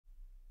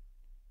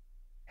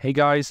Hey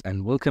guys,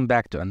 and welcome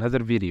back to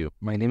another video.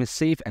 My name is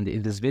Saif, and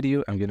in this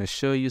video I'm going to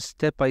show you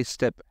step by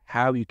step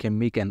how you can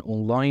make an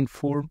online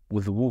form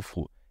with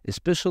Wufoo,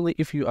 especially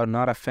if you are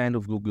not a fan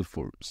of Google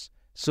Forms.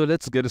 So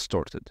let's get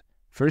started.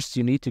 First,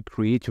 you need to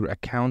create your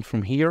account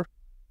from here.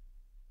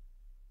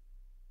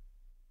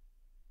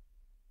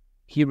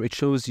 Here it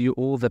shows you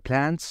all the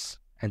plans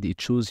and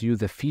it shows you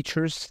the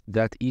features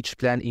that each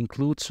plan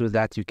includes so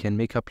that you can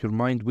make up your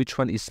mind which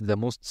one is the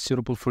most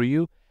suitable for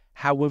you.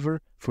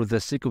 However, for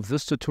the sake of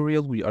this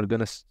tutorial, we are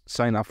going to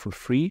sign up for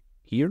free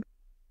here.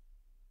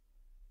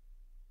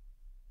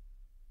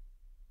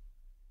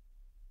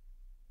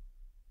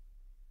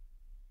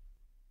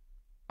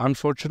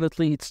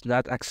 Unfortunately, it's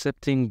not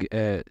accepting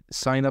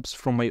signups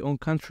from my own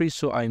country,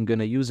 so I'm going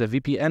to use a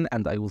VPN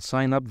and I will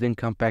sign up, then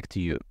come back to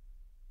you.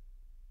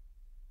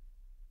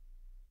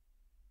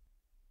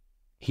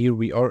 Here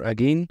we are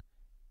again.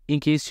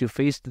 In case you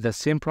faced the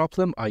same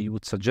problem, I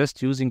would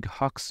suggest using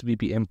Hux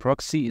VPN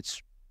proxy.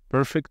 It's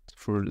perfect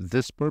for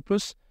this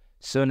purpose.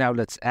 So now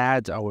let's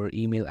add our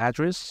email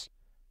address,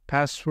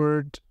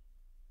 password,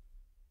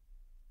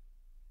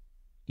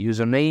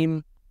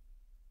 username.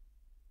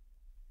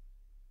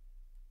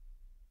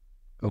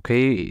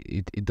 Okay,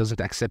 it doesn't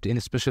accept any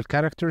special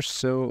characters,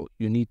 so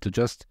you need to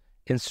just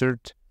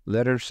insert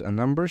letters and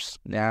numbers.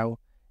 Now,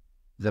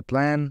 the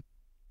plan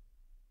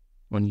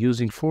when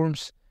using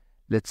forms,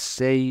 let's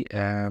say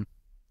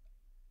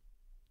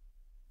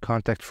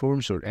contact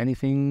forms or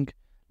anything.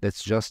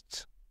 Let's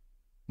just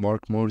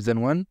mark more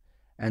than one.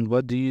 And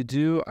what do you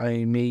do?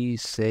 I may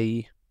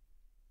say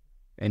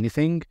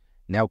anything.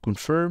 Now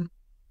confirm.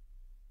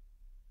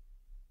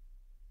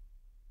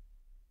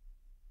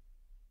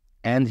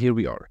 And here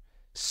we are.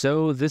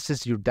 So this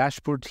is your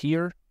dashboard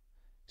here.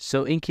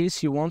 So in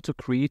case you want to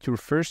create your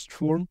first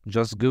form,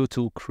 just go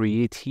to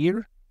create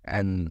here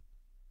and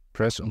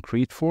press on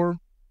create form.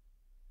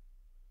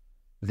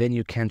 Then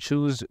you can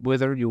choose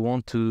whether you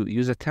want to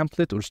use a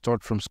template or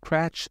start from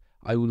scratch.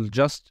 I will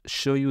just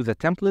show you the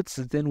templates,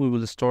 then we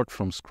will start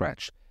from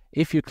scratch.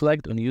 If you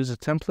clicked on use a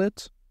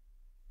template,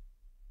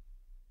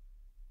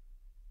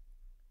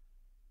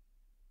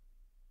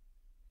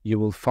 you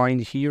will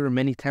find here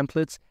many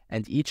templates,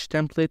 and each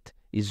template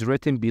is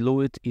written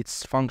below it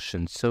its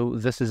function. So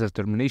this is a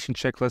termination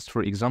checklist,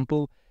 for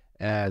example.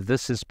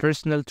 This is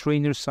personal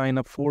trainer sign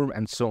up form,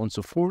 and so on and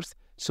so forth.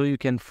 So you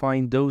can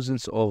find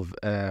dozens of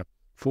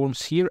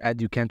forms here,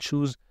 and you can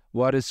choose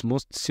what is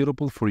most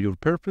suitable for your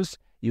purpose.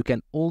 You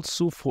can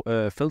also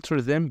filter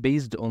them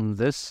based on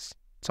this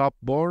top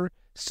bar.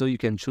 So you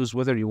can choose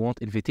whether you want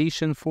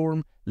invitation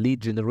form, lead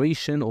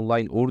generation,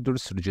 online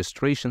orders,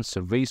 registration,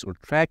 surveys, or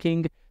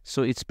tracking.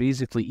 So it's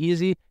basically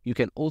easy. You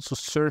can also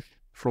search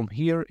from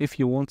here if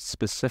you want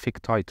specific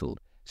title.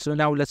 So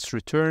now let's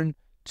return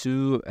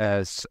to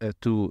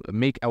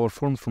make our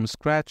form from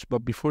scratch.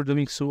 But before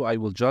doing so, I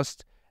will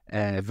just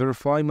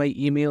verify my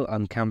email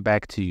and come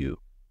back to you.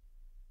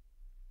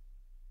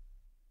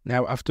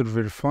 Now, after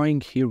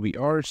verifying, here we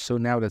are. So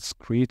now let's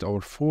create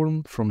our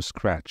form from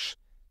scratch.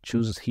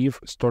 Choose here,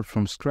 start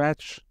from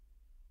scratch.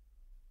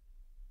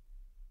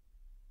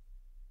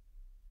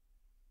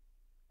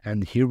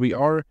 And here we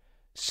are.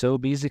 So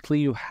basically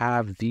you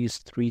have these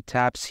three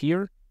tabs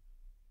here.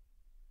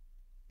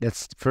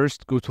 Let's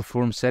first go to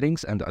form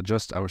settings and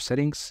adjust our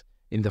settings.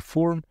 In the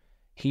form,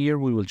 here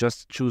we will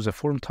just choose a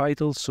form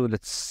title. So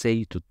let's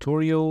say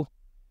tutorial,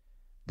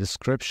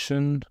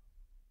 description.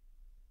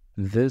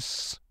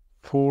 This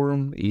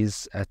form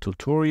is a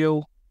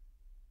tutorial.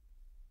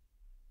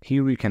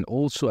 Here you can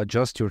also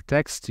adjust your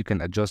text. You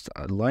can adjust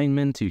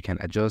alignment. You can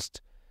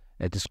adjust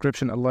a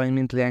description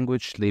alignment,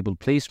 language, label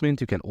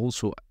placement. You can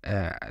also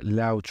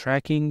allow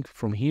tracking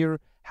from here.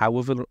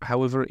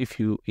 However, if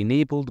you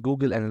enabled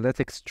Google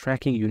Analytics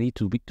tracking, you need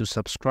to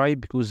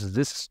subscribe, because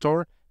this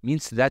star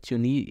means that you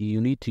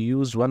need to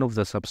use one of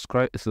the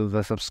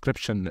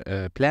subscription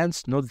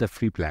plans, not the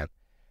free plan.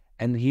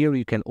 And here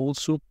you can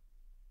also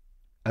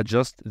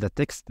adjust the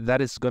text that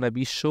is going to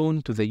be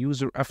shown to the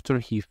user after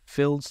he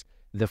fills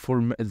the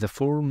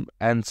form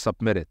and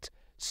submit it.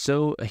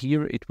 So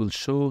here it will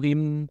show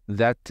him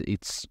that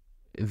it's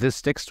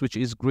this text, which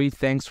is great,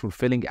 thanks for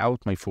filling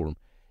out my form.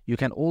 You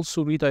can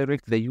also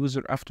redirect the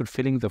user after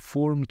filling the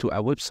form to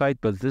a website,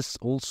 but this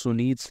also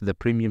needs the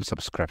premium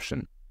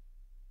subscription.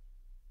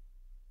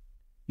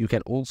 You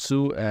can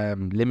also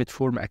limit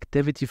form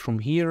activity from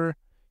here.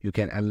 You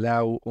can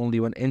allow only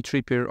one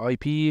entry per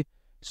IP.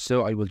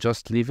 So I will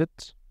just leave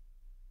it.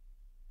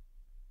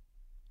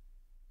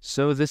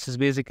 So this is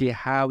basically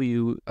how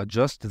you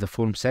adjust the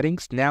form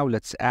settings. Now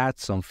let's add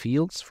some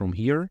fields from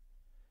here.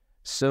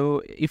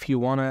 So if you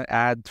want to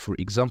add, for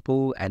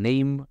example, a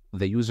name,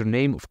 the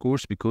username, of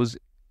course, because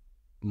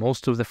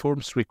most of the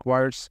forms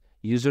requires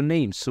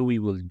username. So we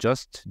will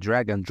just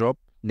drag and drop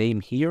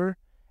name here,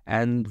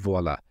 and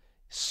voila.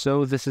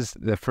 So this is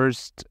the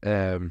first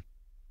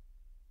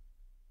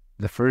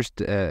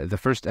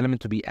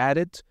element to be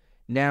added.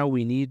 Now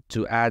we need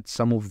to add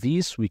some of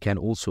these. We can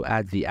also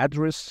add the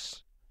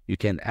address. You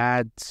can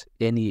add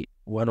any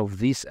one of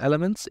these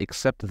elements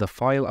except the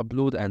file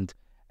upload and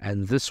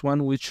and this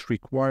one which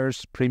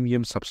requires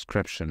premium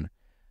subscription.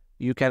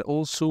 You can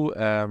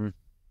also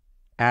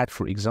add,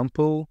 for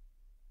example,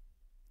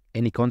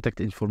 any contact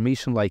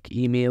information like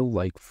email,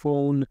 like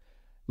phone,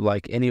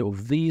 like any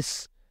of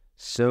these.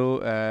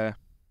 So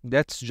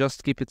let's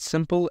just keep it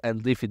simple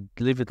and leave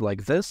it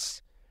like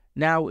this.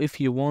 Now, if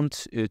you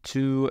want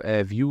to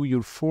view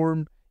your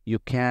form, you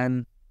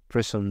can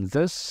press on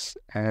this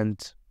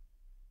and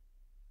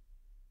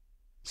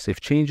save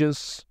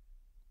changes.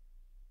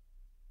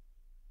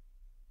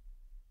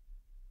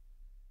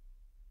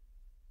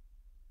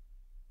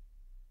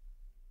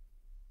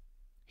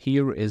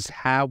 Here is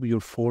how your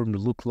form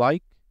look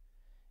like.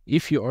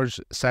 If you are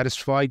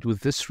satisfied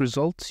with this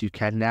result, you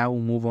can now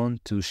move on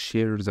to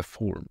share the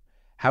form.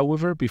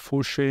 However,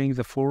 before sharing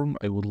the form,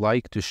 I would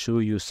like to show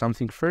you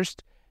something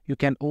first. You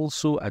can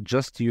also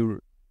adjust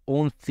your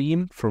own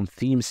theme from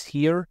themes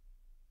here.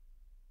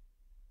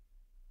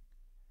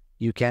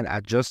 You can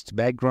adjust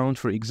background,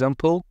 for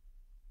example.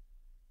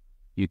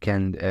 You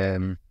can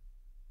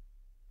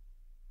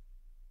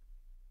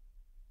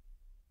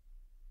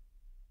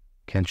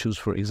choose,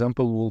 for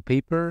example,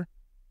 wallpaper.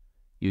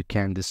 You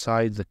can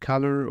decide the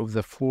color of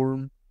the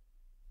form.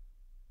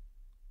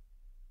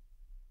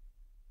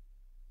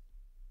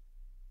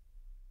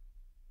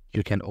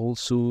 You can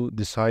also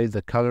decide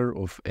the color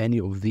of any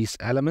of these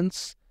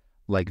elements,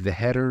 like the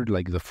header,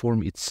 like the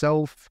form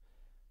itself.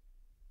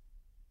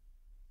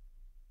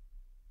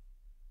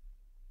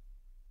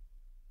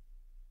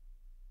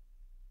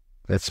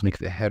 Let's make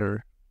the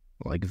header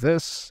like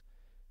this.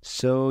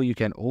 So you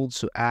can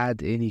also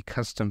add any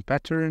custom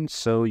pattern.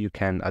 So you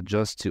can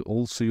adjust to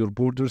also your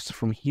borders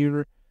from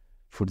here.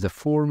 For the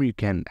form, you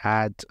can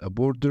add a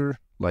border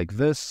like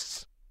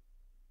this.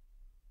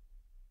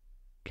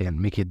 You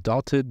can make it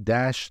dotted,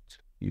 dashed.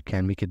 You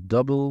can make it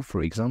double,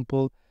 for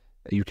example.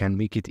 You can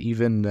make it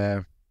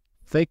even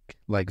thick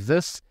like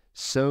this.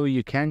 So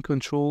you can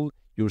control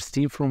your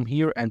theme from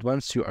here. And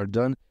once you are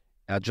done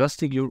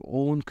adjusting your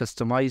own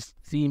customized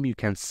theme, you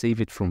can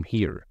save it from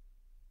here.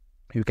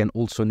 You can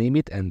also name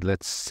it, and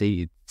let's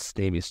say its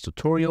name is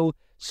tutorial,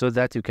 so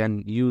that you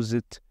can use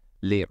it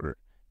later.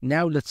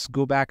 Now let's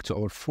go back to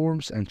our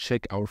forms and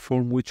check our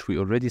form which we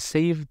already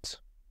saved.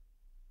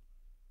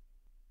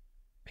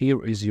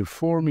 Here is your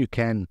form. You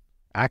can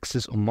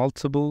access on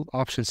multiple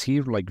options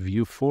here like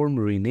view form,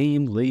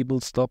 rename,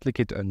 labels,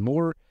 duplicate, and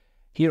more.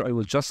 Here I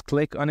will just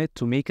click on it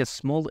to make a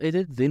small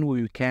edit, then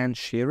we can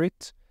share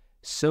it.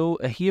 So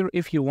here,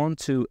 if you want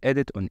to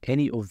edit on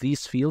any of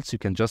these fields, you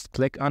can just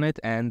click on it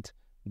and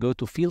go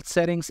to field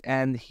settings,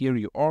 and here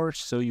you are.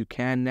 So you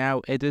can now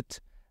edit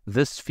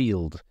this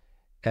field.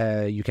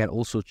 You can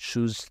also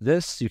choose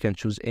this. You can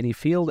choose any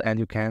field and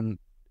you can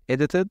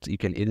edit it. You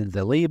can edit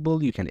the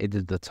label. You can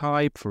edit the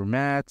type,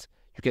 format.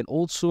 You can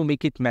also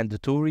make it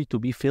mandatory to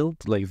be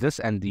filled like this,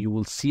 and you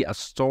will see a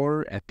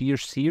star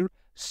appears here.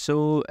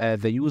 So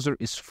the user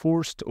is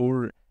forced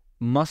or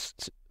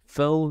must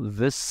fill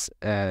this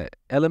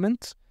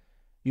element.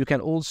 You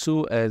can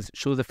also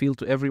show the field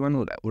to everyone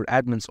or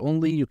admins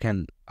only. You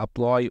can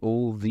apply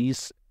all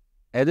these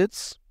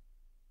edits.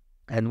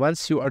 And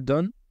once you are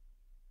done,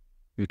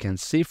 you can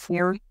save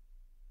form.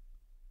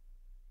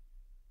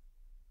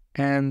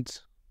 And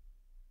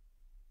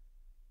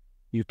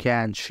you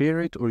can share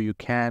it, or you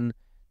can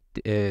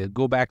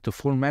go back to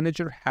Form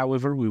Manager.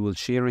 However, we will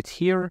share it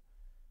here.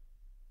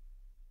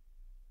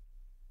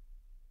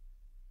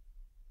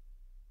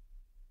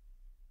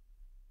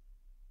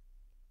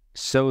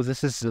 So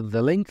this is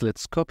the link.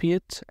 Let's copy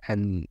it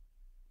and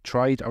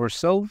try it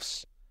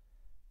ourselves.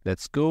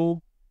 Let's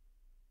go.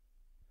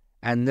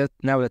 And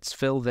now let's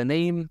fill the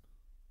name.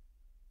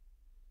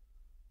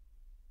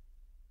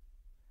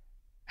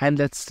 And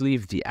let's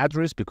leave the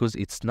address because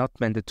it's not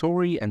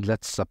mandatory, and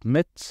let's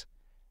submit.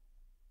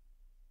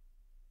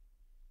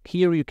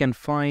 Here you can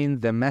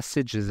find the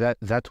message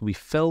that we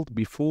filled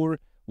before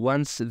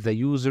once the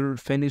user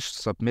finished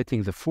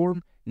submitting the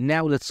form.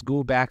 Now let's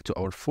go back to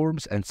our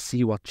forms and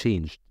see what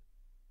changed.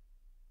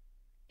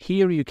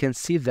 Here you can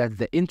see that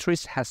the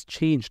interest have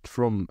changed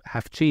from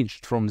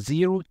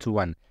 0 to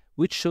 1,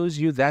 which shows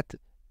you that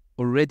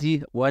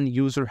already one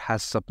user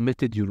has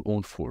submitted your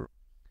own form.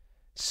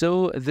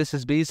 So this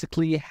is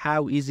basically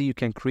how easy you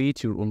can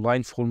create your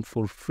online form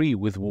for free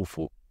with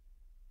Wufoo.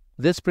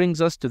 This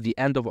brings us to the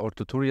end of our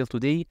tutorial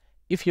today.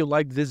 If you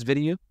liked this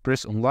video,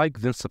 press on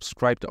like, then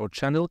subscribe to our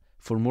channel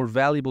for more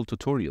valuable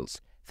tutorials.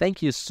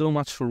 Thank you so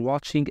much for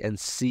watching, and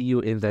see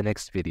you in the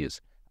next videos.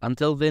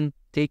 Until then,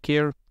 take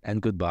care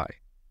and goodbye.